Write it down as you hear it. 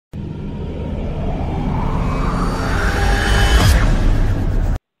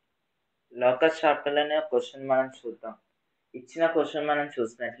Locus చాప్టర్లోనే question మనం చూద్దాం. ఇచ్చిన క్వశ్చన్ మనం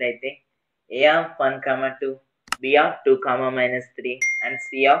చూసినట్లయితే a of 1, 2, b of 2, -3 and c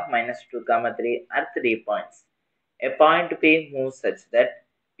of -2, 3 are 3 points. A point P moves such that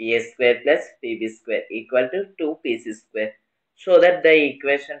PA² + PB² equal to 2PC². Show that the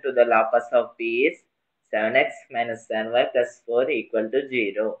equation to the locus of P is 7x - 7y + 4 equal to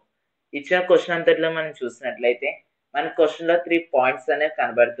 0. ఇచ్చిన question అంతట్లో మనం చూసినట్లయితే మన క్వశ్చన్లో 3 points అనేవి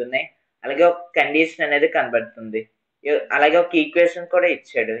కనబడుతున్నాయి. అలాగే ఒక కండిషన్ అనేది కనబడుతుంది. అలాగే ఒక ఈక్వేషన్ కూడా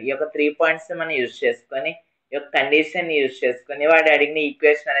ఇచ్చాడు. ఈ యొక్క 3 పాయింట్స్ మనం యూజ్ చేసుకొని ఈ యొక్క కండిషన్ యూజ్ చేసుకొని వాడు అడిగిన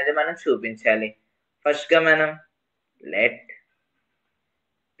ఈక్వేషన్ అనేది మనం చూపించాలి. ఫస్ట్గా మనం let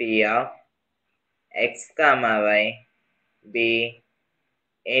P of x, y be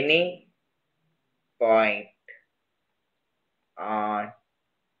any point on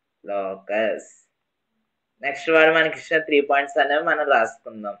locus. Next వాడు మనకి ఇచ్చిన 3 పాయింట్స్ అనేవి మనం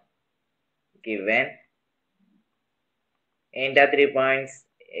రాసుకుందాం. గివెన్ ఏంటా 3 points?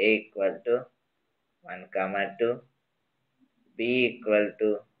 a equal to 1, 2, b equal to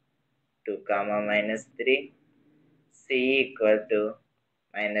 2, -3, c equal to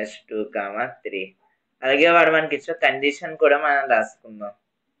 -2, 3. అలాగే వాడు మనకి ఇచ్చిన కండిషన్ కూడా మనం రాసుకుందాం.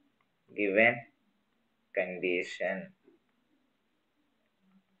 గివెన్ కండిషన్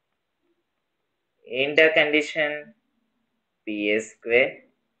ఏంటా condition? PA²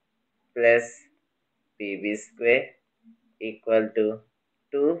 + PB² equal to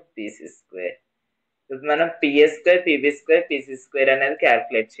 2PC². ఇప్పుడు మనం PA², PB², PC² అనేది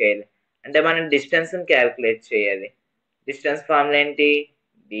క్యాల్కులేట్ చేయాలి. అంటే మనం డిస్టెన్స్ని క్యాల్కులేట్ చేయాలి. డిస్టెన్స్ ఫార్ములా ఏంటి?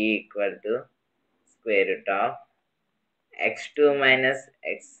 D equal to √(x2 -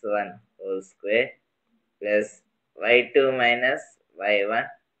 x1) whole square plus y2 - y1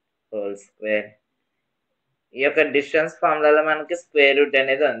 whole square. ఈ యొక్క డిస్టెన్స్ ఫార్ములాలో మనకి స్క్వేర్ రూట్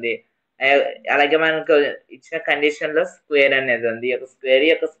అనేది ఉంది. అలాగే మనకు ఇచ్చిన కండిషన్లో స్క్వేర్ అనేది ఉంది. ఈ యొక్క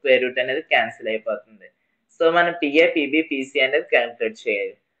స్క్వేర్ రూట్ అనేది క్యాన్సిల్ అయిపోతుంది. సో మనం PA, PB, PC అనేది క్యాల్కులేట్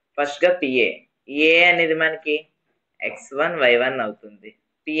చేయాలి. ఫస్ట్గా PA అనేది మనకి x1, y1 అవుతుంది.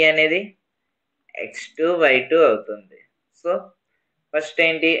 P అనేది x2, y2 అవుతుంది. సో ఫస్ట్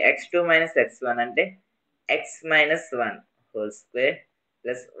ఏంటి? x2 - x1 అంటే x - 1 whole square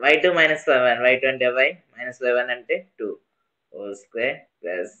plus y2 - y1, y2 అంటే y, -y1 అంటే 2 హోల్ స్క్వేర్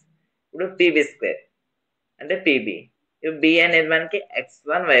ప్లస్ ఇప్పుడు PB² అంటే PB. ఇప్పుడు B అనేది మనకి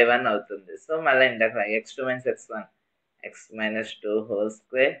x1, y1 అవుతుంది. సో మళ్ళీ ఇందాక x2 - x1 x - 2 whole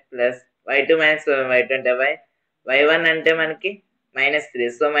square plus y2 - y1, y2 అంటే y, y1 అంటే మనకి -3.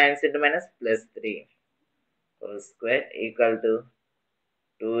 So -(-) whole square equal to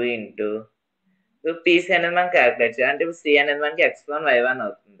 2 into ఇప్పుడు PC అనేది మనం క్యాల్కులేట్ చేయాలి. అంటే ఇప్పుడు C అనేది మనకి x1, y1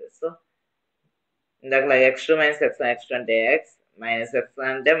 అవుతుంది. సో ఇందాక x2 - x1, x2 అంటే x, -x1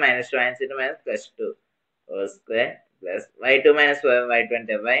 అంటే -(-) whole square plus y2 - y1, y2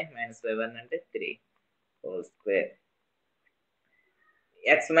 అంటే y, -y1 అంటే 3 whole square.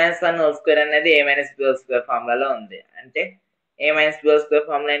 x - 1 whole square అనేది a - b హోల్ స్క్వేర్ ఫార్ములాలో ఉంది. అంటే a - b whole square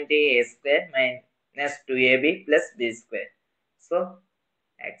formula ఏంటి? a² - 2ab + b². So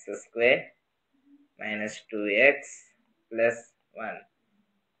x² - 2x + 1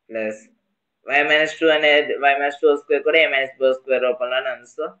 plus y - 2 అనేది y - 2 whole square కూడా a - b whole square రూపంలోనే ఉంది.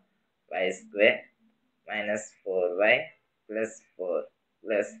 So y² - 4y + 4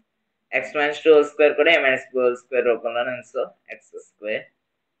 plus x - 2 whole square కూడా a - b whole square రూపంలోనే ఉంది. So x² -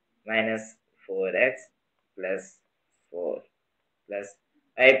 4x + 4 plus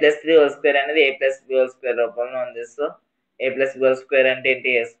y + 3 whole square అనేది a + b whole square రూపంలో ఉంది. So a + b whole square అంటే ఏంటి?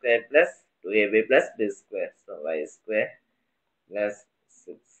 a² + 2ab + b². So y² +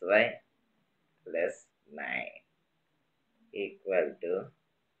 6y + 9 equal to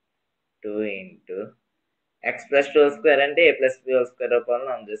 2 into x + 2 whole square అంటే a + b whole square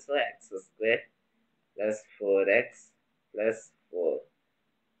రూపంలో ఉంది. So x² + 4x + 4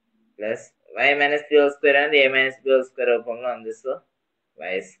 plus y - 3 whole square అనేది a - b whole square రూపంలో ఉంది. So y²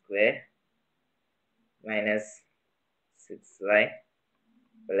 - 6y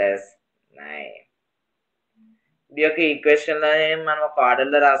 + 9. ఈ యొక్క ఈక్వేషన్లో మనం ఒక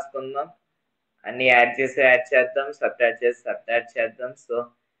ఆర్డర్లో రాసుకుందాం. అన్ని యాడ్ చేద్దాం, సబ్ట్రాక్ట్ చేద్దాం. సో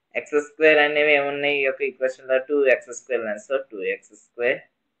x² అనేవి ఏమున్నాయి ఈ యొక్క ఈక్వేషన్లో? 2x² ఉన్నాయి. సో 2x²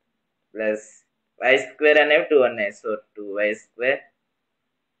 ప్లస్ y² అనేవి 2 ఉన్నాయి. So 2y².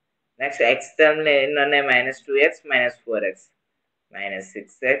 నెక్స్ట్ x టర్మ్లో ఎన్ని ఉన్నాయి? -2x - 4x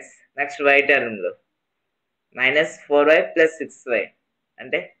 -6x. Next y టర్మ్లో -4y + 6y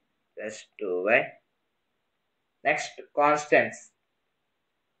అంటే +2y. Next constants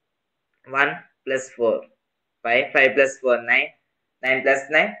 1 + 4 5, 5 + 4 9, 9 plus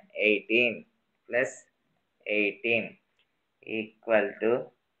 9 18 plus 18 equal to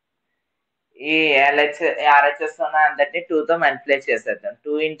ఈ ఆర్హెచ్ఎస్ ఉన్న అందరినీ 2తో మల్టిప్లై చేసేద్దాం.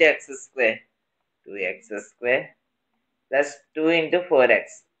 2 into X square 2x square plus 2 into 4x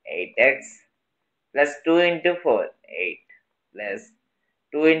 8x plus 2 into 4 8 plus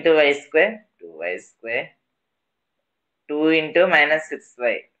 2 into y square 2y square 2 into minus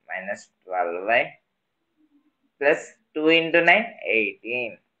 6y minus 12y plus 2 into 9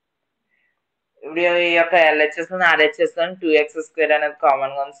 18. ఇప్పుడు ఈ యొక్క LHS RHS 2x square అనేది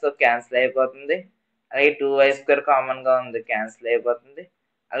common గా ఉంది, సో క్యాన్సిల్ అయిపోతుంది. అలాగే 2y square common గా ఉంది, క్యాన్సిల్ అయిపోతుంది.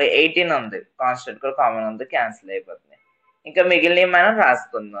 అలాగే 18 ఉంది, కాన్స్టెంట్ కూడా కామన్ ఉంది, క్యాన్సిల్ అయిపోతుంది. ఇంకా మిగిలినవి మనం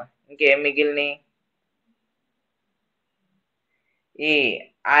రాసుకుందాం. ఇంకేం మిగిలినవి? ఈ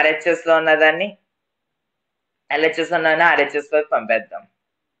ఆర్హెచ్ఎస్ లో ఉన్నదాన్ని ఎల్హెచ్ఎస్ ఉన్నదాన్ని ఆర్హెచ్ఎస్ వైపు పంపేద్దాం.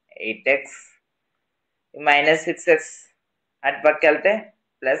 8x మైనస్ 6x అటు పక్క వెళ్తే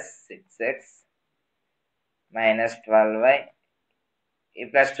ప్లస్ 6x మైనస్ 12y ఈ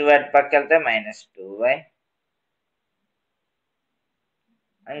ప్లస్ 2 అటు పక్క వెళ్తే మైనస్ 2y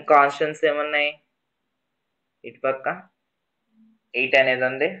అండ్ కాన్స్టెంట్స్ ఏమున్నాయి? ఇటు పక్క 8 అనేది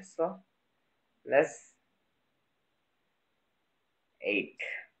ఉంది, so plus 8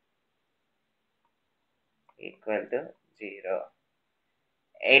 equal to 0.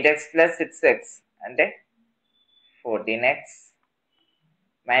 8x plus 6x అంటే 14x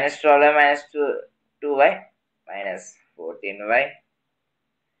minus 12y minus 2y minus 14y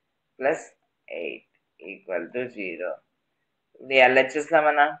plus 8 equal to 0. ఇది ఎల్హెచ్ఎస్ లో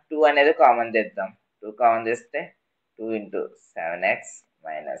మనం 2 అనేది కామన్ తెద్దాం. 2 కామన్ తెస్తే 2 into 7x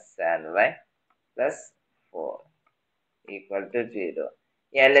minus 7y plus 4 equal to 0.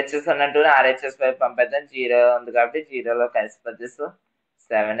 LHS ఉన్నట్టు ఆర్హెచ్ఎస్ వైపు పంపేద్దాం. 0 ఉంది కాబట్టి 0లో కలిసిపోతే, so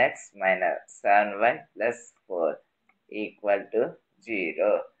 7x minus 7y plus 4 equal to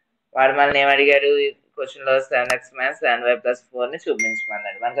 0. వాడు మనల్ని ఏమడిగాడు? ఈ క్వశ్చన్ లో 7x మైనస్ 7y ప్లస్ 4 ని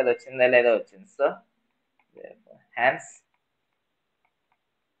చూపించమన్నాడు. మనకు అది వచ్చిందా లేదా? వచ్చింది. So hence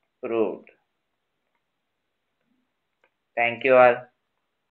proved. Thank you all.